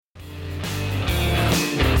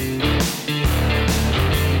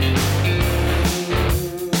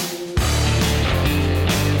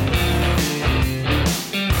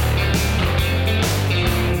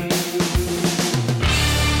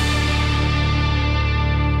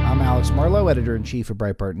Marlowe, editor-in-chief of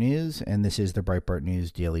Breitbart News, and this is the Breitbart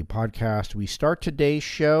News Daily Podcast. We start today's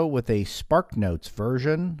show with a SparkNotes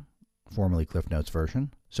version, formerly Cliff Notes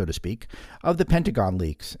version, so to speak, of the Pentagon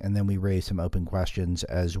leaks, and then we raise some open questions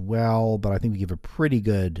as well, but I think we give a pretty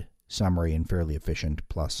good summary and fairly efficient,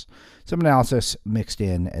 plus some analysis mixed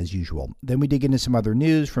in as usual. Then we dig into some other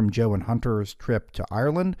news from Joe and Hunter's trip to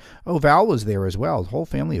Ireland. Oh, Val was there as well, a whole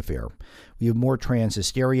family affair. We have more trans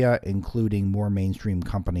hysteria, including more mainstream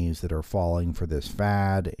companies that are falling for this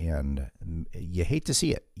fad, and you hate to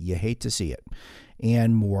see it. You hate to see it.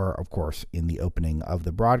 And more, of course, in the opening of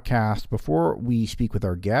the broadcast. Before we speak with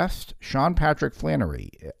our guest, Patrick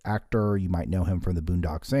Flanery, actor, you might know him from the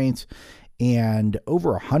Boondock Saints, and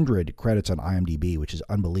over 100 credits on IMDb, which is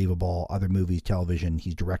unbelievable. Other movies, television,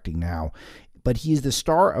 he's directing now. But he's the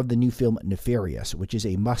star of the new film Nefarious, which is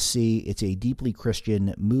a must-see. It's a deeply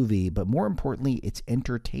Christian movie, but more importantly, it's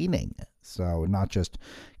entertaining. So not just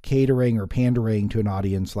catering or pandering to an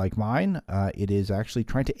audience like mine. It is actually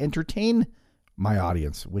trying to entertain my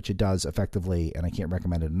audience, which it does effectively, and I can't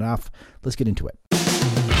recommend it enough. Let's get into it.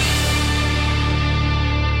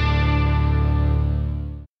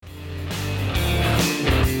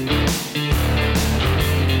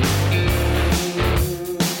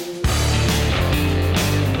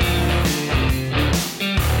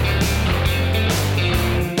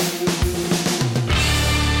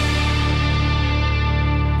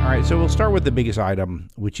 So we'll start with the biggest item,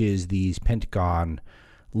 which is these Pentagon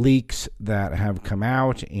leaks that have come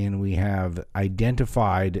out, and we have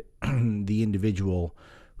identified the individual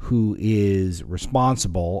who is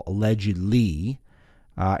responsible, allegedly,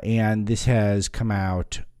 and this has come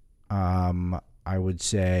out, I would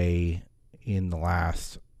say, in the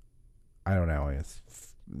last,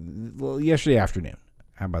 yesterday afternoon.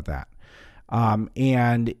 How about that?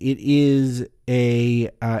 And it is a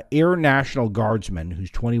Air National Guardsman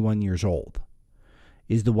who's 21 years old,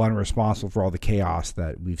 is the one responsible for all the chaos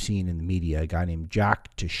that we've seen in the media, a guy named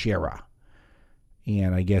Jack Teixeira.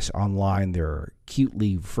 And I guess online they're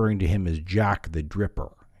cutely referring to him as Jack the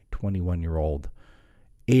Dripper, 21-year-old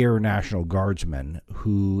Air National Guardsman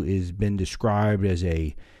who has been described as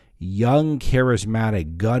a young,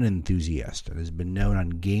 charismatic gun enthusiast and has been known on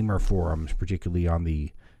gamer forums, particularly on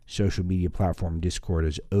the social media platform Discord,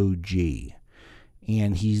 as OG.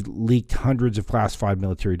 And he's leaked hundreds of classified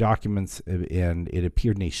military documents, and it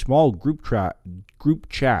appeared in a small group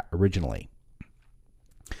chat originally.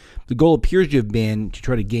 The goal appears to have been to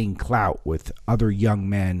try to gain clout with other young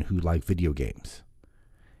men who like video games.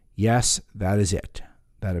 Yes, that is it.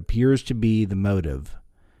 That appears to be the motive,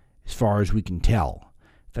 as far as we can tell.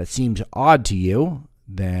 If that seems odd to you,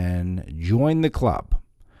 then join the club.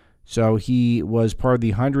 So he was part of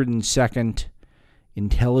the 102nd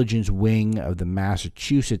Intelligence Wing of the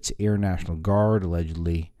Massachusetts Air National Guard,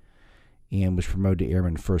 allegedly, and was promoted to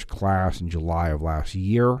Airman First Class in July of last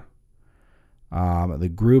year. The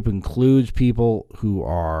group includes people who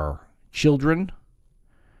are children.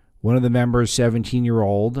 One of the members,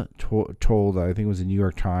 17-year-old, told, I think it was the New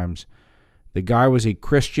York Times, the guy was a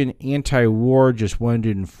Christian anti-war, just wanted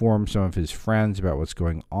to inform some of his friends about what's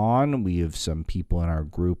going on. We have some people in our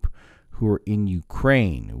group who are in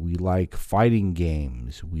Ukraine. We like fighting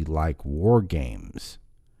games. We like war games.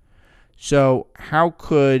 So how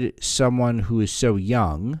could someone who is so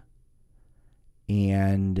young,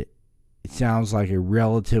 and it sounds like a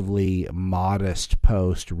relatively modest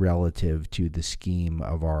post relative to the scheme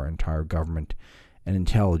of our entire government and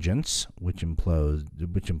intelligence, which employs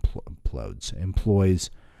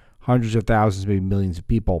hundreds of thousands, maybe millions of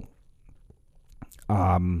people.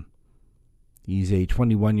 He's a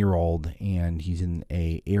 21-year-old, and he's in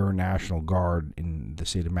a Air National Guard in the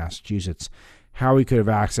state of Massachusetts. How he could have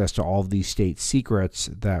access to all of these state secrets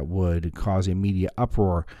that would cause a media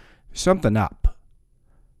uproar, something up.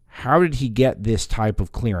 How did he get this type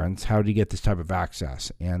of clearance? How did he get this type of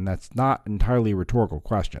access? And that's not entirely a rhetorical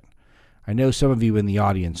question. I know some of you in the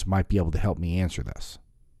audience might be able to help me answer this.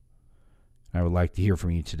 I would like to hear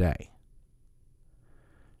from you today.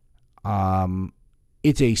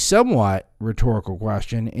 It's a somewhat rhetorical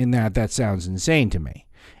question in that sounds insane to me.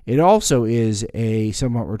 It also is a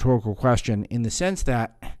somewhat rhetorical question in the sense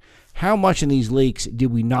that how much in these leaks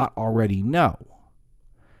did we not already know?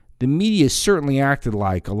 The media certainly acted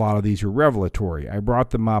like a lot of these were revelatory. I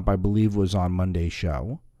brought them up, I believe it was on Monday's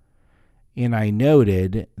show, and I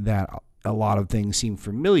noted that a lot of things seemed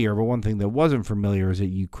familiar, but one thing that wasn't familiar is that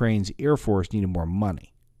Ukraine's Air Force needed more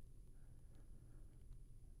money.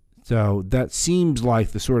 So that seems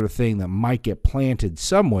like the sort of thing that might get planted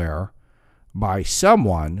somewhere by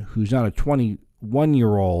someone who's not a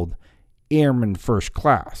 21-year-old airman first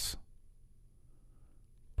class.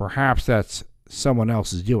 Perhaps that's someone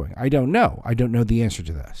else's doing. I don't know. I don't know the answer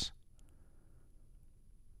to this.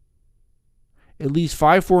 At least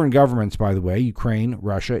 5 foreign governments, by the way, Ukraine,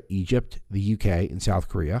 Russia, Egypt, the UK, and South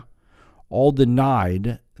Korea, all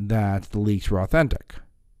denied that the leaks were authentic,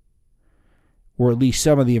 or at least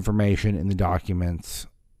some of the information in the documents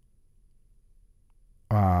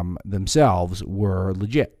themselves were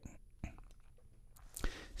legit.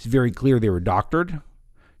 It's very clear they were doctored.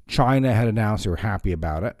 China had announced they were happy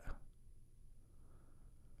about it.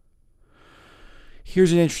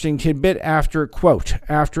 Here's an interesting tidbit. After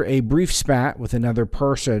a brief spat with another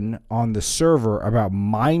person on the server about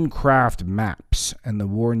Minecraft maps and the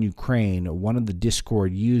war in Ukraine, one of the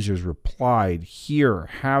Discord users replied, "Here,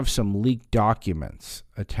 have some leaked documents,"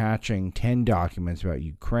 attaching 10 documents about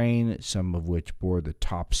Ukraine, some of which bore the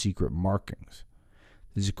top secret markings.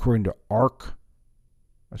 This is according to Arik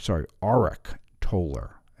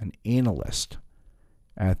Toller, an analyst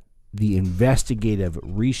at the investigative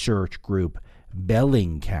research group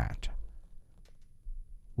Bellingcat,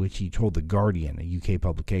 which he told The Guardian, a UK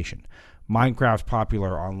publication. Minecraft's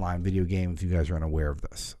popular online video game, if you guys are unaware of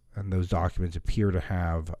this. And those documents appear to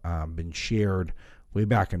have been shared way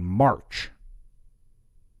back in March.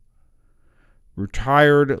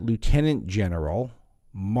 Retired Lieutenant General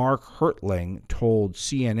Mark Hertling told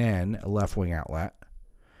CNN, a left-wing outlet,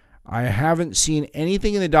 "I haven't seen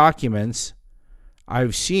anything in the documents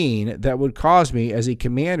I've seen that would cause me as a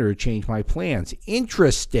commander to change my plans."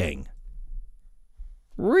 Interesting.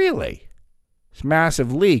 Really? It's a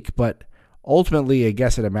massive leak, but ultimately I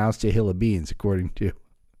guess it amounts to a hill of beans, according to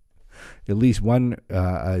at least one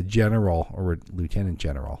general or lieutenant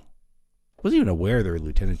general. I wasn't even aware they were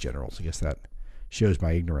lieutenant generals. I guess that shows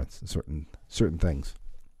my ignorance in certain things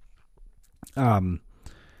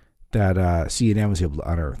that CNN was able to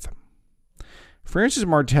unearth. Frances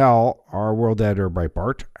Martel, our world editor of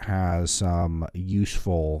Breitbart, has some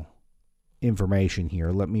useful information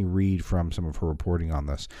here. Let me read from some of her reporting on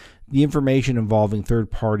this. The information involving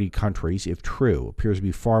third-party countries, if true, appears to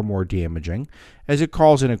be far more damaging, as it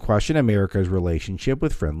calls into question America's relationship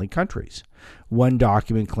with friendly countries. One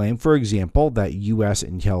document claimed, for example, that U.S.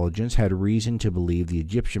 intelligence had reason to believe the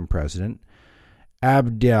Egyptian president,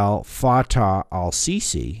 Abdel Fattah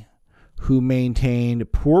al-Sisi, who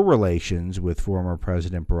maintained poor relations with former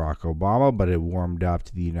President Barack Obama but had warmed up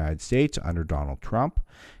to the United States under Donald Trump,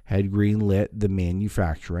 had greenlit the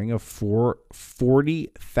manufacturing of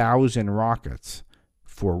 40,000 rockets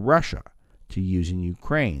for Russia to use in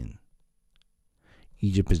Ukraine.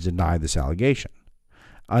 Egypt has denied this allegation.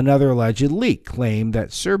 Another alleged leak claimed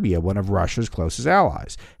that Serbia, one of Russia's closest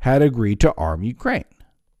allies, had agreed to arm Ukraine.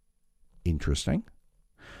 Interesting.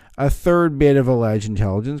 A third bit of alleged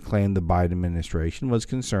intelligence claimed the Biden administration was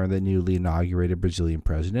concerned that newly inaugurated Brazilian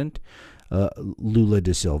President Lula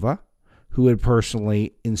da Silva, who had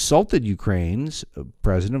personally insulted Ukraine's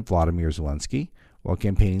President Vladimir Zelensky while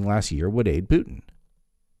campaigning last year, would aid Putin.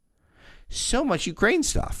 So much Ukraine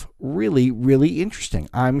stuff. Really, really interesting.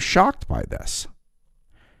 I'm shocked by this.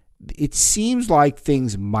 It seems like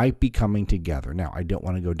things might be coming together. Now, I don't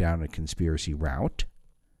want to go down a conspiracy route,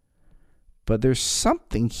 but there's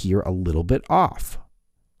something here a little bit off.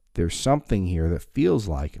 There's something here that feels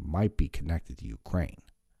like it might be connected to Ukraine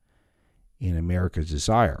in America's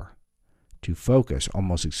desire to focus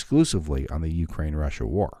almost exclusively on the Ukraine-Russia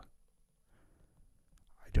war.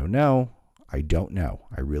 I don't know. I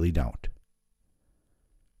really don't.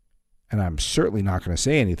 And I'm certainly not going to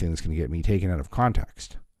say anything that's going to get me taken out of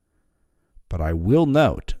context. But I will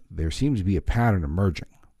note there seems to be a pattern emerging.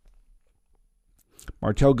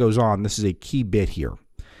 Martel goes on, this is a key bit here.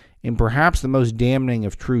 In perhaps the most damning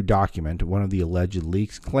of true document, one of the alleged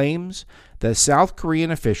leaks claims that South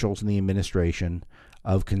Korean officials in the administration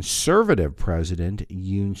of conservative President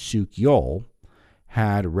Yoon Suk Yeol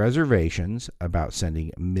had reservations about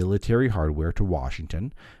sending military hardware to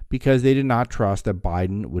Washington because they did not trust that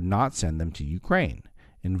Biden would not send them to Ukraine,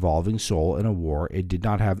 involving Seoul in a war it did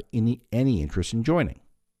not have any interest in joining.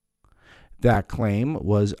 That claim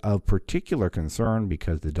was of particular concern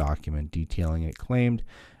because the document detailing it claimed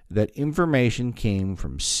that information came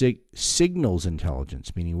from signals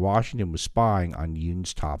intelligence, meaning Washington was spying on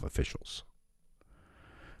Yoon's top officials.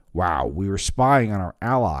 Wow, we were spying on our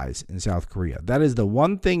allies in South Korea. That is the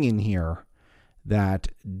one thing in here that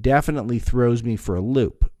definitely throws me for a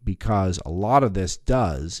loop, because a lot of this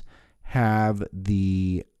does have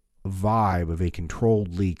the vibe of a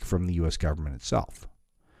controlled leak from the U.S. government itself.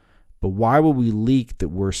 But why would we leak that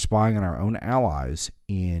we're spying on our own allies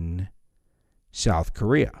in South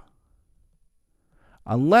Korea?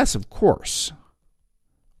 Unless, of course,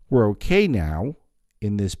 we're okay now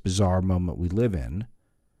in this bizarre moment we live in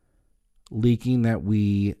leaking that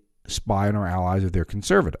we spy on our allies if they're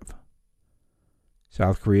conservative.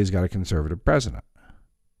 South Korea's got a conservative president,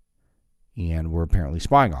 and we're apparently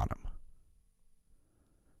spying on him.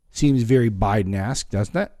 Seems very Biden-esque,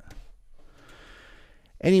 doesn't it?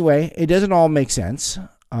 Anyway, it doesn't all make sense.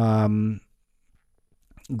 Glenn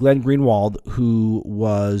Greenwald, who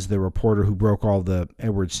was the reporter who broke all the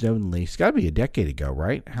Edward Snowden leaks, it's got to be a decade ago,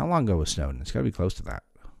 right? How long ago was Snowden? It's got to be close to that.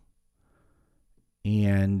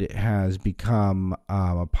 And has become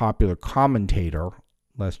a popular commentator,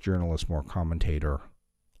 less journalist, more commentator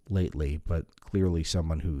lately, but clearly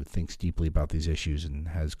someone who thinks deeply about these issues and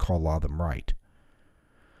has called a lot of them right.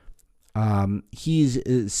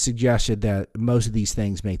 He's suggested that most of these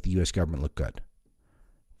things make the U.S. government look good,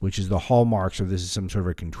 which is the hallmarks of this is some sort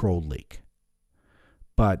of a controlled leak.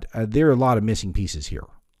 But there are a lot of missing pieces here.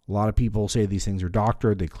 A lot of people say these things are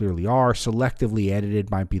doctored. They clearly are. Selectively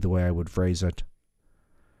edited might be the way I would phrase it.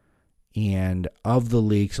 And of the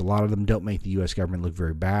leaks, a lot of them don't make the U.S. government look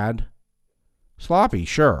very bad. Sloppy,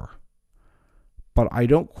 sure. But I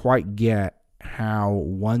don't quite get how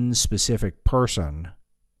one specific person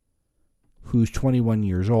who's 21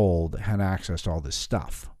 years old had access to all this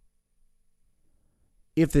stuff.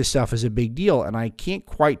 If this stuff is a big deal, and I can't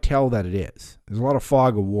quite tell that it is. There's a lot of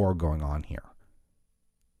fog of war going on here.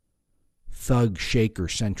 Thug Shaker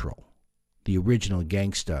Central, the original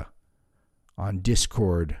gangsta on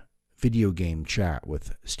Discord video game chat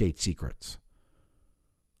with state secrets.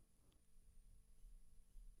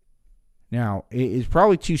 Now, it is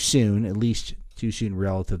probably too soon, at least too soon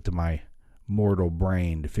relative to my mortal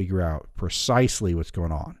brain, to figure out precisely what's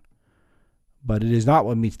going on. But it is not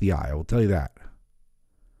what meets the eye, I will tell you that.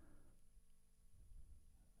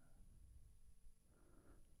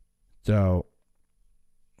 So,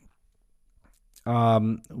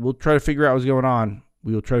 we'll try to figure out what's going on.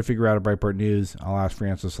 We will try to figure out at Breitbart News. I'll ask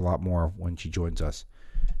Frances a lot more when she joins us,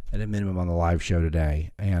 at a minimum on the live show today.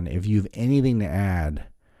 And if you have anything to add,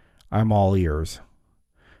 I'm all ears.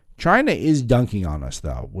 China is dunking on us,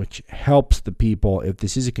 though, which helps the people. If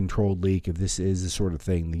this is a controlled leak, if this is the sort of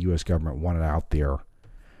thing the U.S. government wanted out there,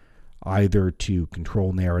 either to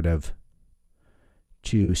control narrative,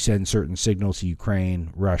 to send certain signals to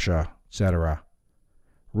Ukraine, Russia, etc.,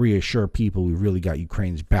 reassure people we really got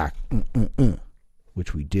Ukraine's back,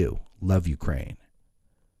 which we do. Love Ukraine.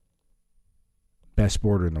 Best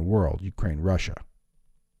border in the world, Ukraine-Russia.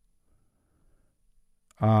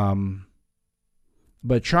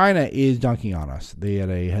 But China is dunking on us. They had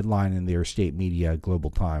a headline in their state media, Global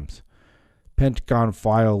Times. Pentagon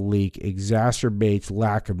file leak exacerbates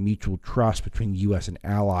lack of mutual trust between U.S. and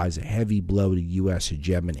allies, a heavy blow to U.S.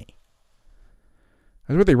 hegemony.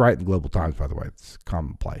 That's what they write in the Global Times, by the way. It's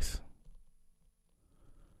commonplace.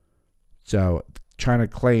 So, China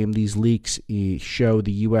claimed these leaks show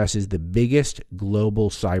the U.S. is the biggest global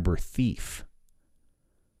cyber thief.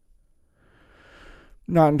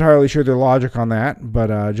 Not entirely sure their logic on that,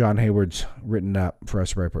 but John Hayward's written up for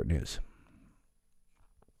us at Breitbart News.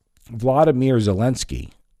 Vladimir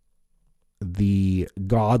Zelensky, the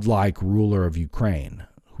godlike ruler of Ukraine,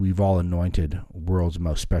 who we've all anointed world's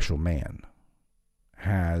most special man,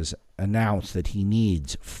 has announced that he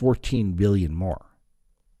needs $14 billion more.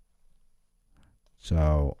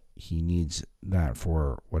 So he needs that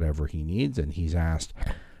for whatever he needs, and he's asked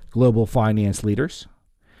global finance leaders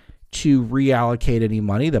to reallocate any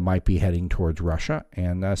money that might be heading towards Russia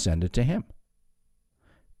and send it to him,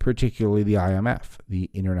 particularly the IMF, the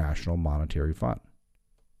International Monetary Fund.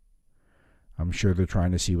 I'm sure they're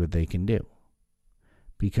trying to see what they can do,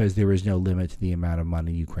 because there is no limit to the amount of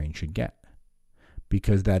money Ukraine should get,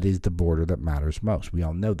 because that is the border that matters most. We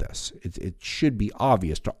all know this. It should be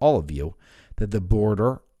obvious to all of you that the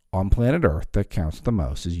border on planet Earth that counts the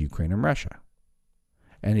most is Ukraine and Russia.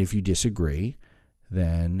 And if you disagree,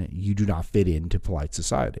 then you do not fit into polite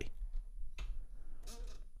society.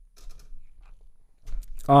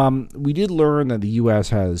 We did learn that the U.S.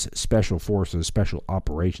 has special forces, special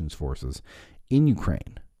operations forces in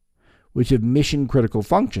Ukraine, which have mission-critical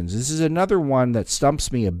functions. This is another one that stumps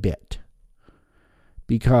me a bit,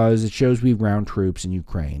 because it shows we ground troops in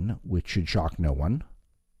Ukraine, which should shock no one,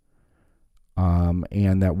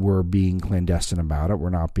 and that we're being clandestine about it. We're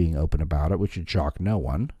not being open about it, which should shock no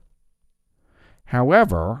one.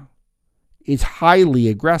 However, it's highly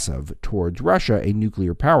aggressive towards Russia, a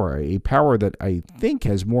nuclear power, a power that I think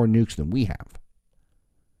has more nukes than we have.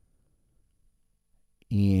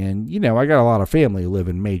 And, you know, I got a lot of family who live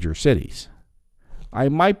in major cities. I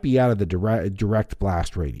might be out of the direct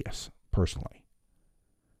blast radius, personally.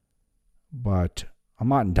 But I'm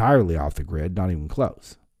not entirely off the grid, not even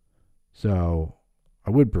close. So I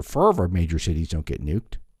would prefer if our major cities don't get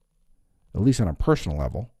nuked. at least on a personal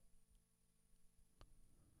level.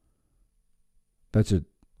 That's a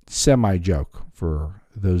semi-joke for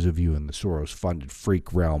those of you in the Soros-funded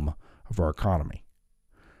freak realm of our economy.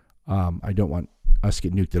 I don't want us to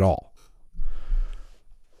get nuked at all.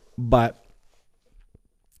 But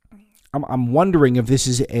I'm wondering if this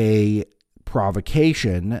is a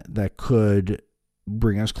provocation that could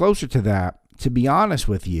bring us closer to that. To be honest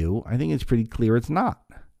with you, I think it's pretty clear it's not,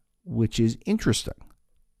 which is interesting.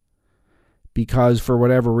 Because for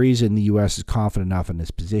whatever reason, the U.S. is confident enough in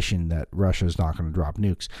its position that Russia is not going to drop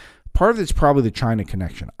nukes. Part of it's probably the China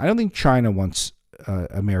connection. I don't think China wants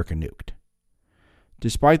America nuked.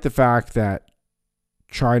 Despite the fact that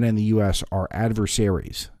China and the U.S. are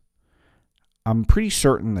adversaries, I'm pretty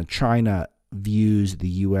certain that China views the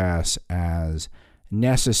U.S. as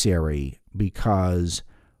necessary because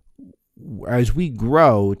as we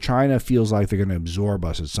grow, China feels like they're going to absorb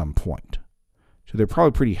us at some point. So they're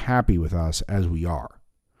probably pretty happy with us as we are.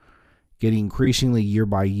 Getting increasingly year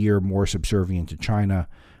by year more subservient to China,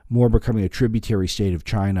 more becoming a tributary state of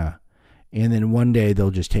China, and then one day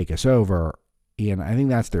they'll just take us over. And I think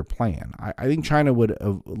that's their plan. I think China would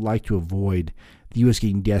like to avoid the U.S.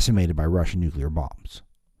 getting decimated by Russian nuclear bombs.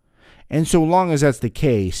 And so long as that's the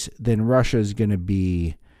case, then Russia is going to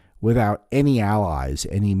be without any allies,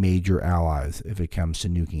 any major allies, if it comes to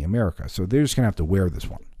nuking America. So they're just going to have to wear this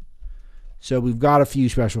one. So we've got a few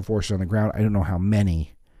special forces on the ground. I don't know how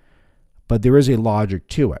many, but there is a logic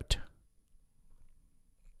to it.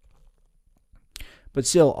 But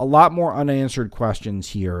still, a lot more unanswered questions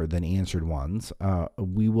here than answered ones.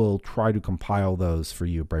 We will try to compile those for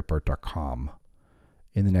you at Breitbart.com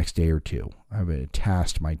in the next day or two. I've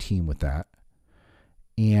tasked my team with that.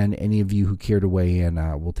 And any of you who care to weigh in,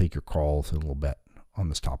 we'll take your calls in a little bit on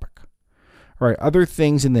this topic. All right, other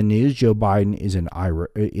things in the news. Joe Biden is in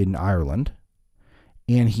Ireland,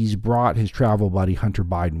 and he's brought his travel buddy Hunter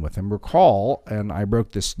Biden with him. Recall, and I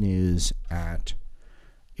broke this news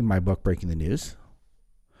in my book, Breaking the News,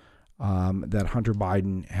 that Hunter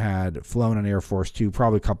Biden had flown on Air Force Two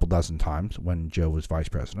probably a couple dozen times when Joe was vice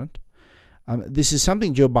president. This is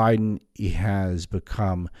something Joe Biden has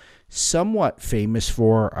become somewhat famous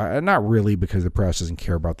for, not really because the press doesn't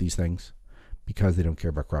care about these things, because they don't care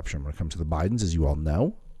about corruption when it comes to the Bidens, as you all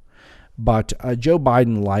know. But Joe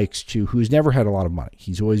Biden likes to, who's never had a lot of money.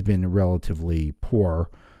 He's always been relatively poor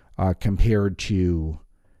compared to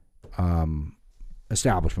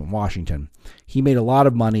establishment Washington. He made a lot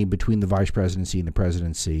of money between the vice presidency and the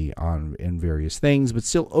presidency in various things, but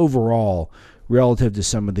still overall, relative to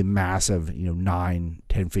some of the massive,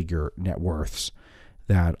 9-10-figure net worths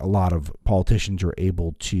that a lot of politicians are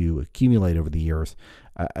able to accumulate over the years,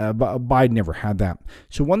 Biden never had that.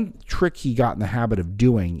 So one trick he got in the habit of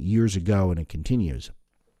doing years ago, and it continues,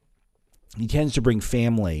 he tends to bring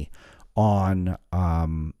family on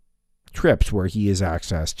trips where he has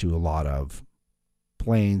access to a lot of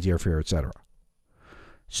planes, airfare, etc.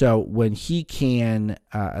 So when he can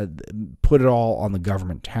put it all on the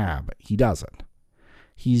government tab, he does it.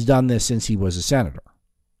 He's done this since he was a senator,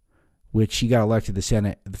 which he got elected to the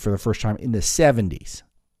Senate for the first time in the 70s.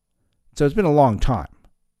 So it's been a long time.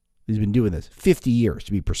 He's been doing this, 50 years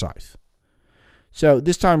to be precise. So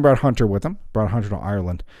this time brought Hunter with him, brought Hunter to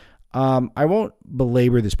Ireland. I won't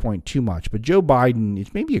belabor this point too much, but Joe Biden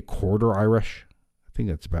is maybe a quarter Irish. I think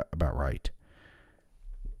that's about right.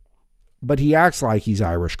 But he acts like he's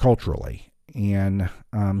Irish culturally, and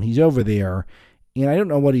he's over there, and I don't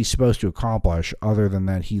know what he's supposed to accomplish other than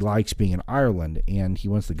that he likes being in Ireland, and he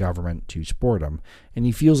wants the government to support him, and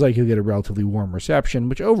he feels like he'll get a relatively warm reception,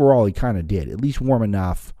 which overall he kind of did, at least warm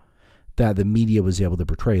enough that the media was able to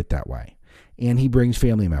portray it that way. And he brings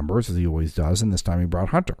family members, as he always does, and this time he brought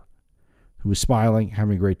Hunter, who was smiling,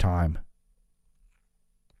 having a great time.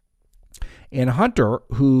 And Hunter,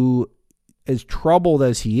 who, as troubled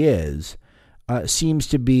as he is, seems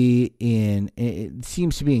to be incredibly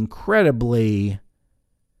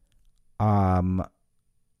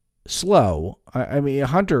slow. I mean,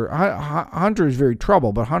 Hunter is very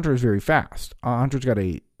troubled, but Hunter is very fast. Hunter's got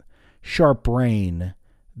a sharp brain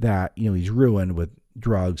that he's ruined with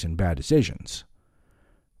drugs and bad decisions.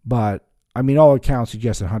 But I mean, all accounts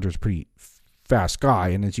suggest that Hunter's a pretty fast guy,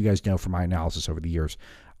 and as you guys know from my analysis over the years,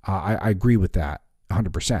 I agree with that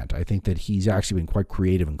 100%. I think that he's actually been quite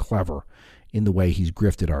creative and clever in the way he's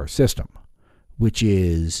grifted our system, which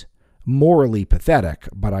is morally pathetic,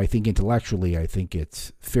 but I think intellectually, I think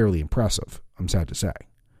it's fairly impressive, I'm sad to say.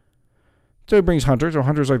 So he brings Hunter. So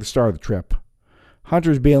Hunter's like the star of the trip.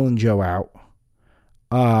 Hunter's bailing Joe out.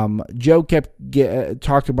 Joe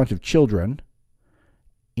talked to a bunch of children,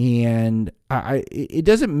 and it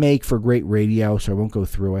doesn't make for great radio, so I won't go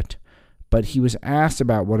through it. But he was asked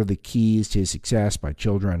about what are the keys to his success by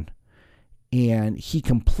children, and he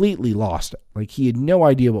completely lost it. Like, he had no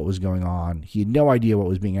idea what was going on. He had no idea what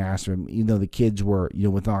was being asked of him, even though the kids were,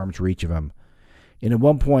 within arm's reach of him. And at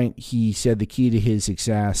one point, he said the key to his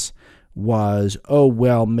success was,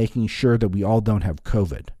 making sure that we all don't have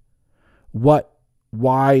COVID. What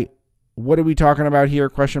are we talking about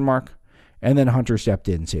here? ? And then Hunter stepped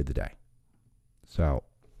in and saved the day. So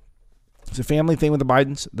it's a family thing with the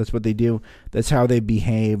Bidens. That's what they do. That's how they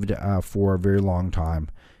behaved for a very long time.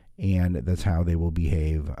 And that's how they will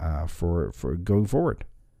behave for going forward.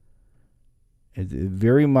 It's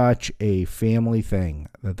very much a family thing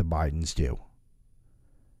that the Bidens do.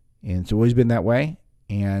 And it's always been that way.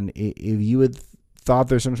 And if you had thought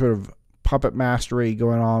there's some sort of puppet mastery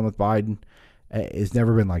going on with Biden, it's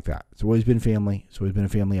never been like that. It's always been family. It's always been a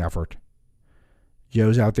family effort.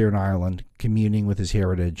 Joe's out there in Ireland communing with his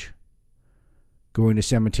heritage, going to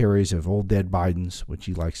cemeteries of old dead Bidens, which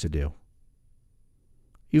he likes to do.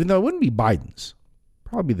 Even though it wouldn't be Biden's,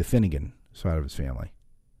 probably the Finnegan side of his family.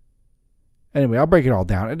 Anyway, I'll break it all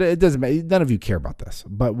down. It doesn't matter. None of you care about this.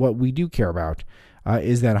 But what we do care about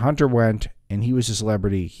is that Hunter went, and he was a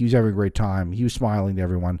celebrity. He was having a great time. He was smiling to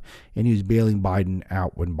everyone, and he was bailing Biden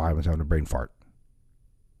out when Biden was having a brain fart.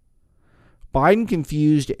 Biden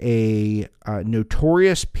confused a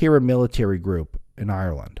notorious paramilitary group in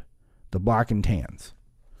Ireland, the Black and Tans,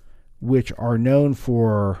 which are known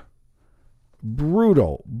for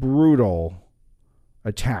brutal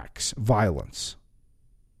attacks, violence,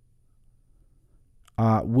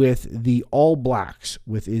 with the All Blacks,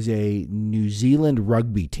 which is a New Zealand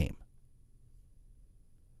rugby team.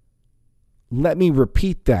 Let me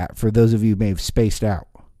repeat that for those of you who may have spaced out.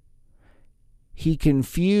 He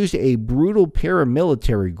confused a brutal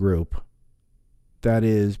paramilitary group that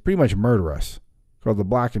is pretty much murderous, called the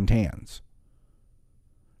Black and Tans,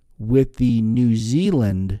 with the New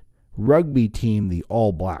Zealand rugby team, the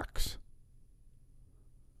All Blacks.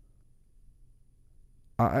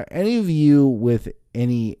 Any of you with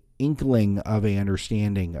any inkling of a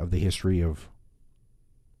understanding of the history of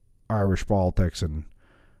Irish politics and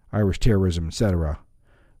Irish terrorism, etc.,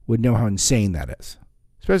 would know how insane that is,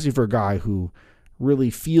 especially for a guy who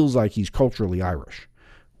really feels like he's culturally Irish,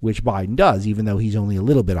 which Biden does, even though he's only a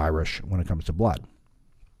little bit Irish when it comes to blood.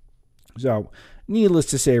 So, needless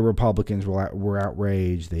to say, Republicans were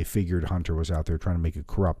outraged. They figured Hunter was out there trying to make a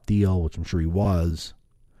corrupt deal, which I'm sure he was.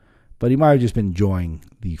 But he might have just been enjoying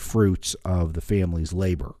the fruits of the family's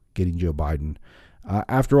labor, getting Joe Biden.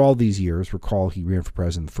 After all these years, recall he ran for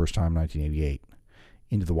president the first time in 1988,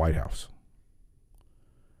 into the White House.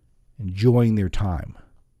 Enjoying their time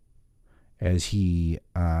as he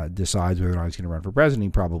decides whether or not he's going to run for president. He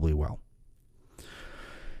probably will.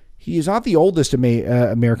 He is not the oldest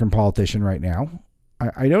American politician right now.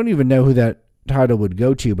 I don't even know who that title would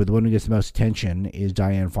go to, but the one who gets the most attention is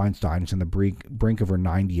Dianne Feinstein. It's on the brink of her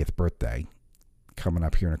 90th birthday, coming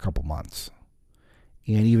up here in a couple months.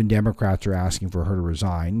 And even Democrats are asking for her to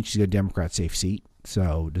resign. She's got a Democrat safe seat,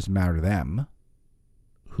 so it doesn't matter to them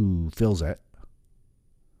who fills it.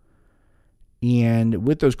 And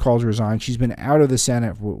with those calls to resign, she's been out of the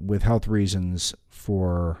Senate with health reasons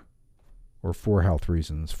for health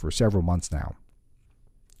reasons for several months now.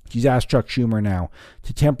 She's asked Chuck Schumer now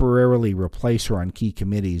to temporarily replace her on key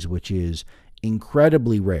committees, which is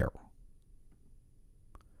incredibly rare.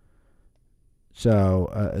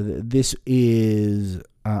 So this is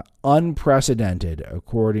unprecedented,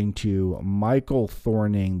 according to Michael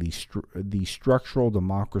Thorning, the Structural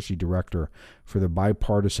Democracy Director for the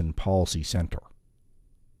Bipartisan Policy Center,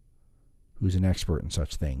 who's an expert in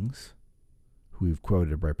such things, who we've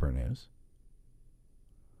quoted at Breitbart News.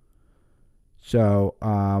 So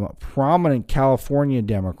prominent California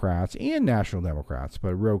Democrats and national Democrats,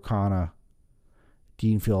 but Ro Khanna,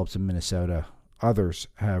 Dean Phillips in Minnesota, others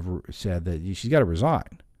have said that she's got to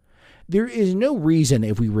resign. There is no reason,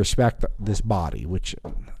 if we respect this body, which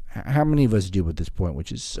how many of us do at this point,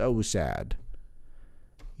 which is so sad.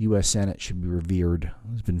 U.S. Senate should be revered.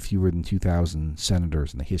 There's been fewer than 2,000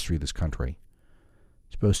 senators in the history of this country.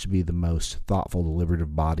 It's supposed to be the most thoughtful,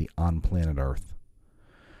 deliberative body on planet Earth.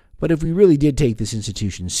 But if we really did take this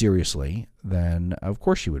institution seriously, then of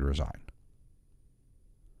course she would resign.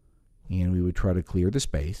 And we would try to clear the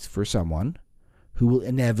space for someone who will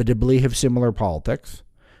inevitably have similar politics,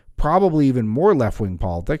 probably even more left-wing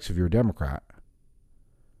politics if you're a Democrat.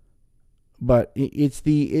 But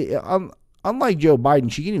unlike Joe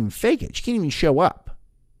Biden, she can't even fake it. She can't even show up.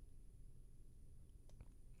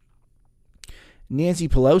 Nancy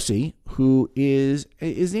Pelosi, who is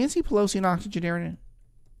Nancy Pelosi an octogenarian?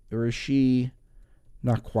 Or is she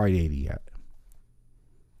not quite 80 yet?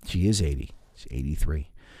 She is 80. She's 83.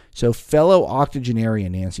 So fellow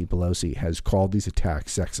octogenarian Nancy Pelosi has called these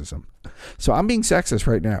attacks sexism. So I'm being sexist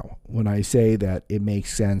right now when I say that it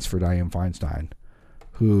makes sense for Dianne Feinstein,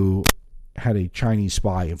 who had a Chinese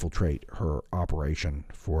spy infiltrate her operation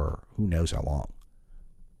for who knows how long.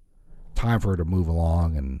 Time for her to move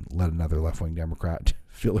along and let another left-wing Democrat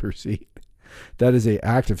fill her seat. That is an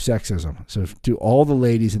act of sexism. So to all the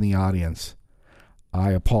ladies in the audience,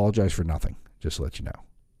 I apologize for nothing. Just to let you know.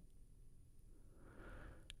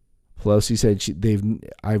 Pelosi said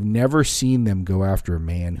I've never seen them go after a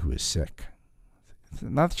man who is sick. It's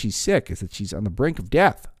not that she's sick, it's that she's on the brink of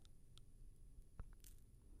death.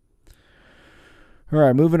 All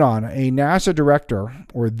right, moving on. A NASA director,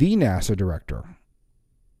 or the NASA director,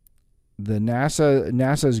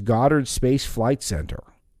 NASA's Goddard Space Flight Center.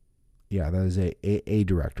 Yeah, that is a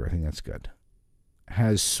director. I think that's good.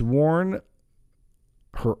 Has sworn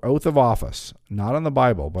her oath of office, not on the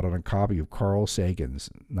Bible, but on a copy of Carl Sagan's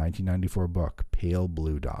 1994 book, Pale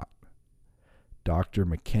Blue Dot. Dr.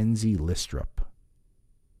 Mackenzie Listrup.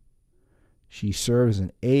 She serves as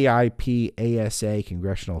an AIP-ASA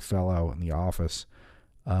Congressional Fellow in the office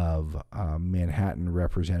of Manhattan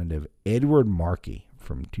Representative Edward Markey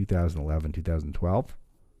from 2011-2012.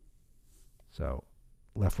 So,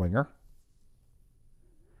 left-winger.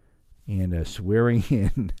 And swearing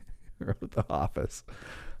in her oath of office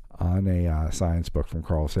on a science book from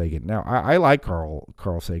Carl Sagan. Now, I like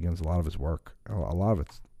Carl Sagan's, a lot of his work. A lot of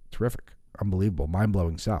it's terrific, unbelievable,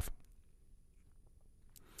 mind-blowing stuff.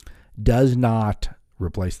 Does not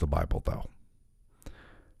replace the Bible, though.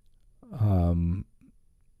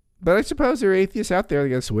 But I suppose there are atheists out there that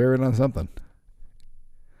got to swear in on something.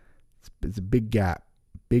 It's a big gap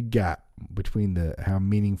between how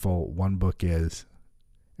meaningful one book is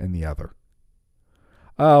and the other.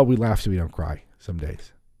 Oh, we laugh so we don't cry some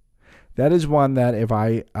days. That is one that if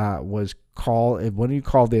I if one of you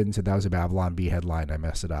called in and said that was a Babylon Bee headline, I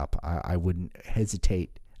messed it up, I wouldn't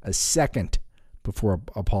hesitate a second before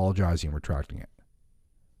apologizing and retracting it.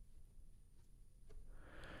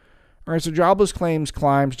 All right, so jobless claims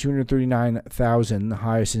climbed to 239,000, the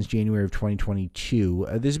highest since January of 2022.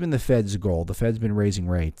 This has been the Fed's goal. The Fed's been raising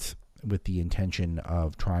rates with the intention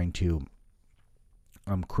of trying to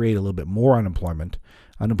create a little bit more unemployment.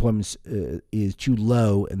 Unemployment is too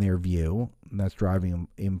low in their view, and that's driving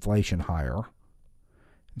inflation higher.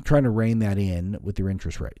 They're trying to rein that in with their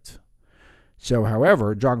interest rates. So,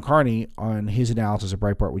 however, John Carney, on his analysis of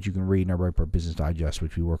Breitbart, which you can read in our Breitbart Business Digest,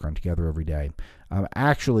 which we work on together every day,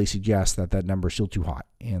 actually suggests that number is still too high,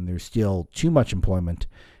 and there's still too much employment,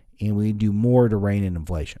 and we do more to rein in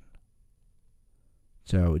inflation.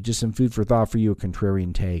 So, just some food for thought for you, a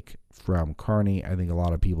contrarian take from Carney. I think a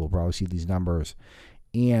lot of people will probably see these numbers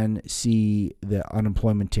and see the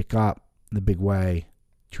unemployment tick up in the big way,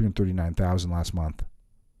 239,000 last month.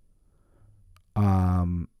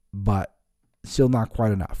 But still not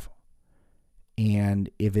quite enough. And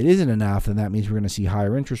if it isn't enough, then that means we're going to see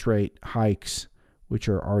higher interest rate hikes, which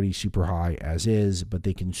are already super high as is, but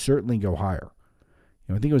they can certainly go higher.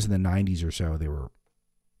 I think it was in the 90s or so, they were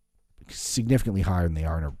significantly higher than they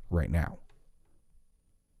are right now.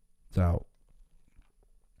 So,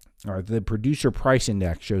 all right, the producer price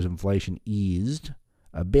index shows inflation eased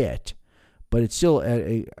a bit, but it's still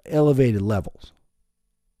at elevated levels.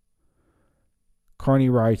 Carney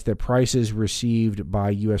writes that prices received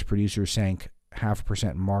by U.S. producers sank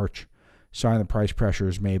 0.5% in March, sign that price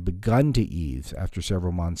pressures may have begun to ease after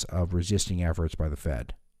several months of resisting efforts by the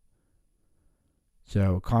Fed.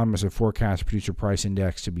 So economists have forecast producer price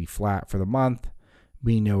index to be flat for the month,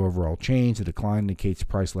 being no overall change. The decline indicates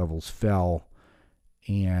price levels fell,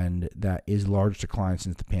 and that is the largest decline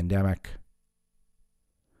since the pandemic.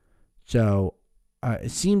 So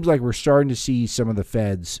it seems like we're starting to see some of the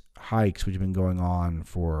Fed's hikes, which have been going on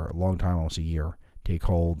for a long time, almost a year, take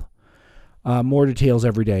hold. More details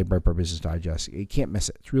every day, Breitbart Business Digest. You can't miss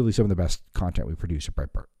it. It's really some of the best content we produce at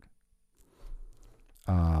Breitbart.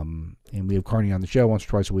 And we have Carney on the show once or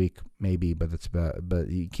twice a week, maybe, but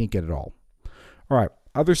you can't get it all. All right,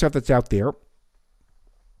 other stuff that's out there.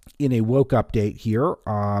 In a woke update here,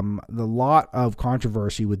 the lot of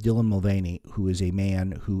controversy with Dylan Mulvaney, who is a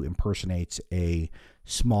man who impersonates a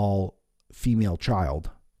small female child,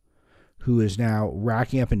 who is now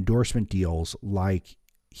racking up endorsement deals like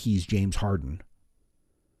he's James Harden.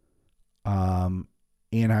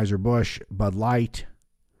 Anheuser-Busch, Bud Light,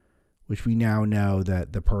 which we now know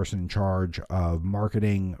that the person in charge of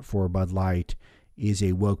marketing for Bud Light is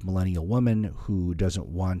a woke millennial woman who doesn't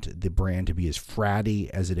want the brand to be as fratty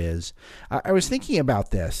as it is. I was thinking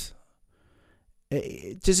about this.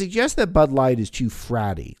 To suggest that Bud Light is too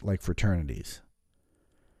fratty, like fraternities,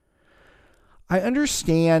 I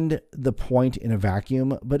understand the point in a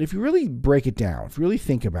vacuum, but if you really break it down, if you really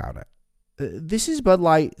think about it, this is Bud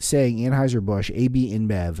Light saying Anheuser-Busch, AB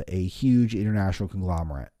InBev, a huge international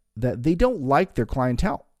conglomerate, that they don't like their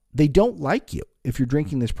clientele. They don't like you if you're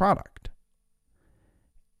drinking this product.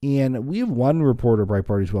 And we have one reporter,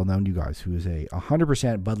 Breitbart, who's well known to you guys, who is a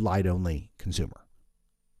 100% Bud Light only consumer.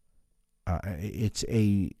 It's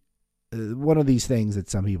one of these things that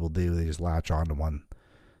some people do. They just latch on to one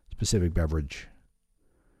specific beverage.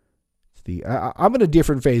 I'm in a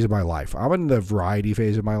different phase of my life. I'm in the variety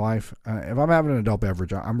phase of my life. If I'm having an adult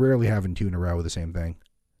beverage, I'm rarely having two in a row with the same thing.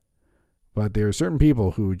 But there are certain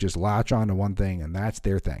people who just latch on to one thing, and that's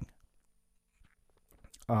their thing.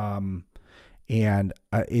 And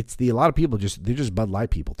it's a lot of people they're just Bud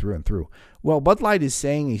Light people through and through. Well, Bud Light is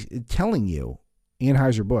telling you,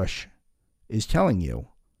 Anheuser-Busch is telling you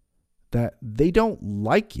that they don't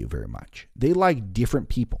like you very much. They like different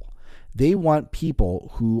people. They want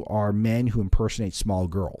people who are men who impersonate small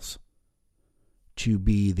girls to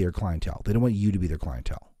be their clientele. They don't want you to be their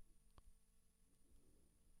clientele.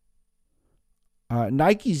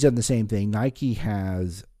 Nike's done the same thing. Nike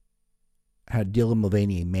has had Dylan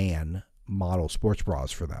Mulvaney, a man, model sports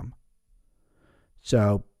bras for them.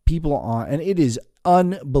 So people and it is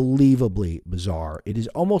unbelievably bizarre. It is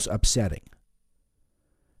almost upsetting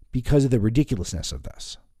because of the ridiculousness of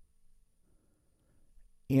this.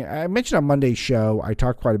 I mentioned on Monday's show, I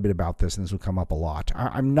talked quite a bit about this, and this will come up a lot.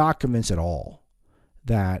 I'm not convinced at all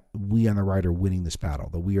that we on the right are winning this battle,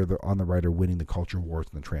 that we are on the right are winning the culture wars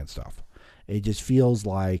and the trans stuff. It just feels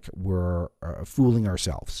like we're fooling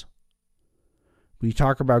ourselves. We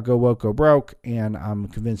talk about go woke, go broke, and I'm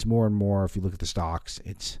convinced more and more, if you look at the stocks,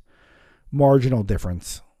 it's marginal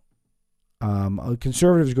difference.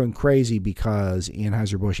 Conservatives are going crazy because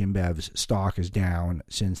Anheuser-Busch InBev's stock is down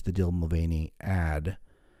since the Dylan Mulvaney ad.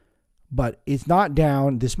 But it's not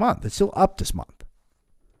down this month. It's still up this month.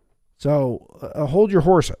 So hold your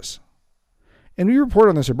horses. And we report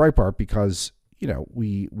on this at Breitbart because, we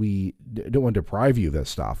don't want to deprive you of this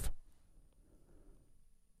stuff.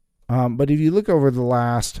 But if you look over the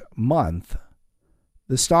last month,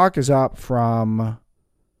 the stock is up from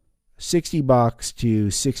 $60 to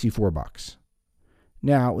 $64.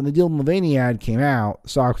 Now, when the Dylan Mulvaney ad came out, the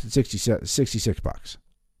stock was at $66.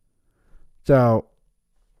 So,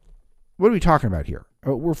 what are we talking about here?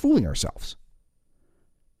 We're fooling ourselves.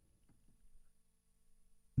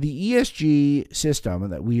 The ESG system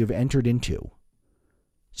that we have entered into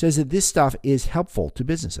says that this stuff is helpful to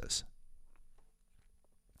businesses.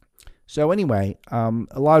 So anyway,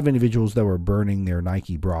 a lot of individuals that were burning their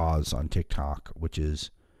Nike bras on TikTok, which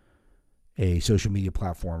is a social media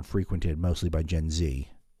platform frequented mostly by Gen Z,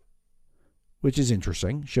 which is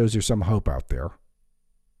interesting, shows there's some hope out there.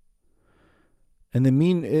 In the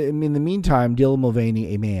meantime, Dylan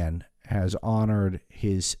Mulvaney, a man, has honored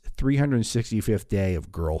his 365th day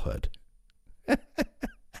of girlhood. You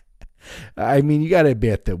got to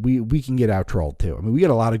admit that we can get out trolled too. We get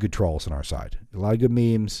a lot of good trolls on our side. A lot of good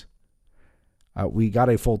memes. We got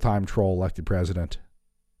a full-time troll elected president,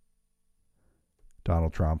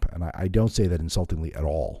 Donald Trump, and I don't say that insultingly at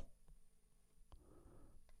all.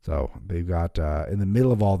 So they've got, in the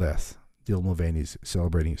middle of all this, Dylan Mulvaney's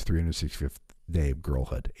celebrating his 365th day of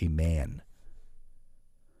girlhood, a man.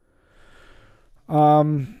 I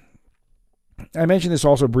mentioned this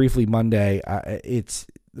also briefly Monday. It's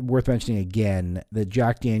worth mentioning again that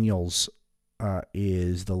Jack Daniels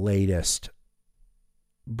is the latest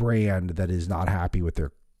brand that is not happy with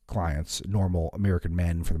their clients, normal American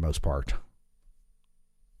men for the most part.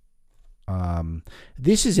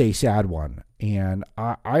 This is a sad one, and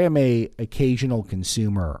I am a occasional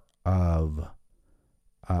consumer of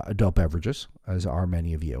adult beverages, as are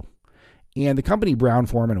many of you. And the company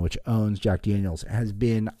Brown-Forman, which owns Jack Daniels, has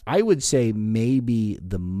been, I would say, maybe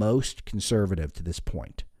the most conservative to this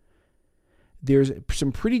point. There's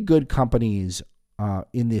some pretty good companies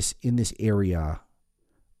in this area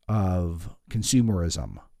of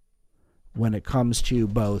consumerism when it comes to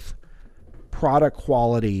both product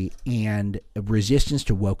quality and resistance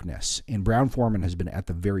to wokeness. And Brown-Forman has been at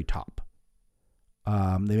the very top.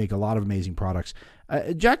 They make a lot of amazing products.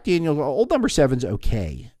 Jack Daniels, Old Number 7's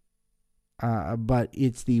okay. But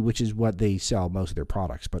it's which is what they sell most of their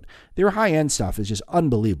products. But their high-end stuff is just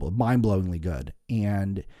unbelievable, mind-blowingly good.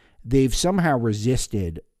 And they've somehow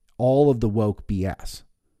resisted all of the woke BS.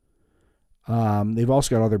 They've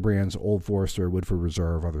also got other brands, Old Forester, Woodford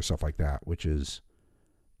Reserve, other stuff like that, which is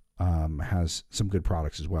has some good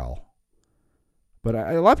products as well. But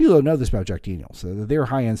a lot of people don't know this about Jack Daniels. Their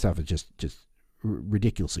high-end stuff is just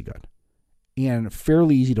ridiculously good and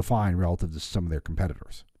fairly easy to find relative to some of their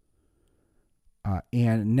competitors.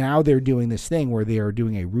 And now they're doing this thing where they are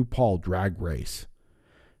doing a RuPaul drag race.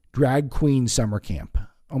 Drag Queen Summer Camp.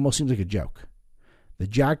 Almost seems like a joke. The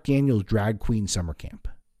Jack Daniels Drag Queen Summer Camp.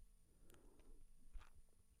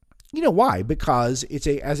 You know why? Because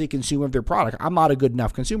as a consumer of their product, I'm not a good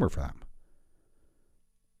enough consumer for them.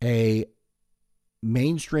 A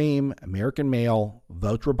mainstream American male,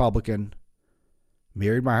 votes Republican,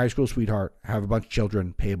 married my high school sweetheart, have a bunch of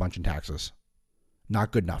children, pay a bunch in taxes.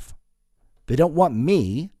 Not good enough. They don't want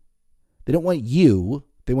me. They don't want you.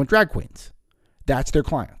 They want drag queens. That's their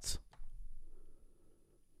clients.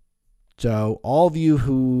 So all of you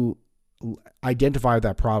who identify with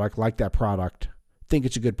that product, like that product, think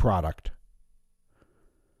it's a good product,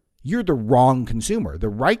 you're the wrong consumer. The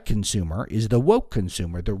right consumer is the woke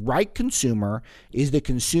consumer. The right consumer is the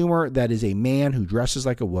consumer that is a man who dresses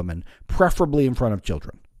like a woman, preferably in front of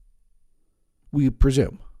children. We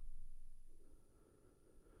presume.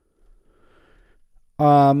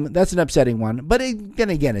 That's an upsetting one. But then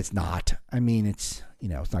again, it's not. I mean, it's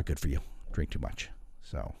not good for you. Drink too much.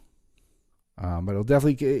 So, but it'll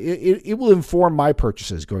definitely, it will inform my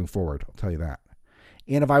purchases going forward. I'll tell you that.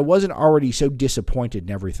 And if I wasn't already so disappointed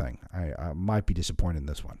in everything, I might be disappointed in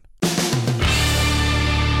this one.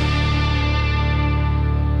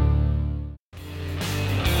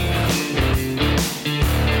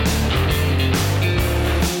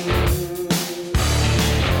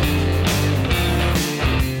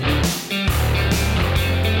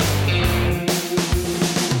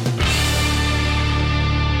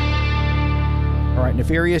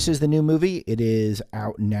 Nefarious is the new movie. It is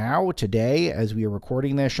out now, today, as we are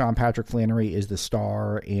recording this. Patrick Flanery is the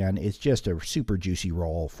star, and it's just a super juicy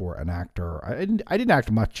role for an actor. I didn't act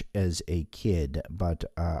much as a kid, but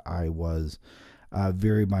I was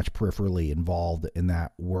very much peripherally involved in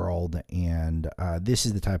that world, and this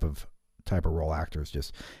is the type of role actors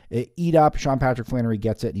just eat up. Patrick Flanery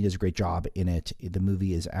gets it, and he does a great job in it. The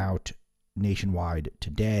movie is out nationwide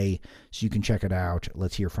today, so you can check it out.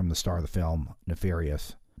 Let's hear from the star of the film,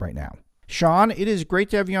 Nefarious, right now. Sean, it is great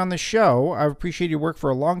to have you on the show. I've appreciated your work for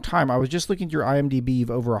a long time. I was just looking at your IMDb. You've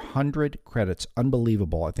over 100 credits.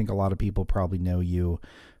 Unbelievable. I think a lot of people probably know you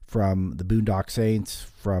from the Boondock Saints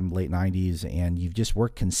from late 90s, and you've just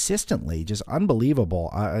worked consistently. Just unbelievable.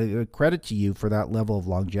 Credit to you for that level of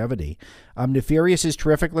longevity. Nefarious is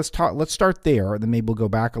terrific. Let's start there, and then maybe we'll go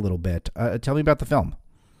back a little bit. Tell me about the film.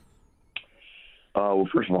 Well,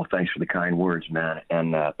 first of all, thanks for the kind words, man.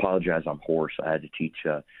 And apologize, I'm hoarse. I had to teach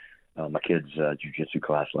my kids' jiu-jitsu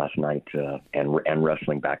class last night and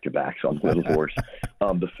wrestling back to back, so I'm a little hoarse.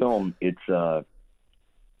 The film, it's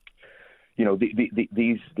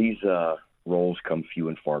these roles come few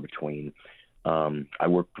and far between. I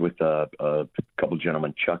worked with a couple of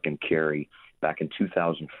gentlemen, Chuck and Carrie, back in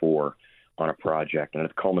 2004 on a project, and at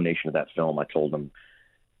the culmination of that film, I told them,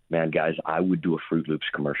 man, guys, I would do a Fruit Loops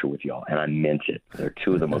commercial with y'all, and I meant it. They're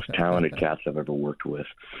two of the most talented cats I've ever worked with.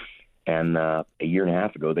 And a year and a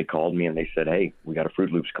half ago, they called me and they said, hey, we got a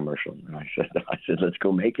Fruit Loops commercial. And I said, let's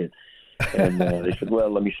go make it. And they said, well,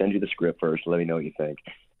 let me send you the script first. Let me know what you think.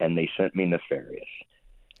 And they sent me Nefarious.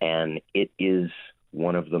 And it is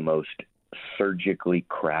one of the most surgically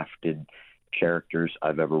crafted characters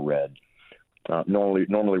I've ever read.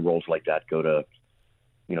 Normally roles like that go to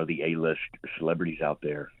the A-list celebrities out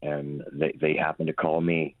there, and they happened to call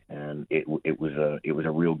me, and it was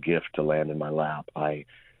a real gift to land in my lap.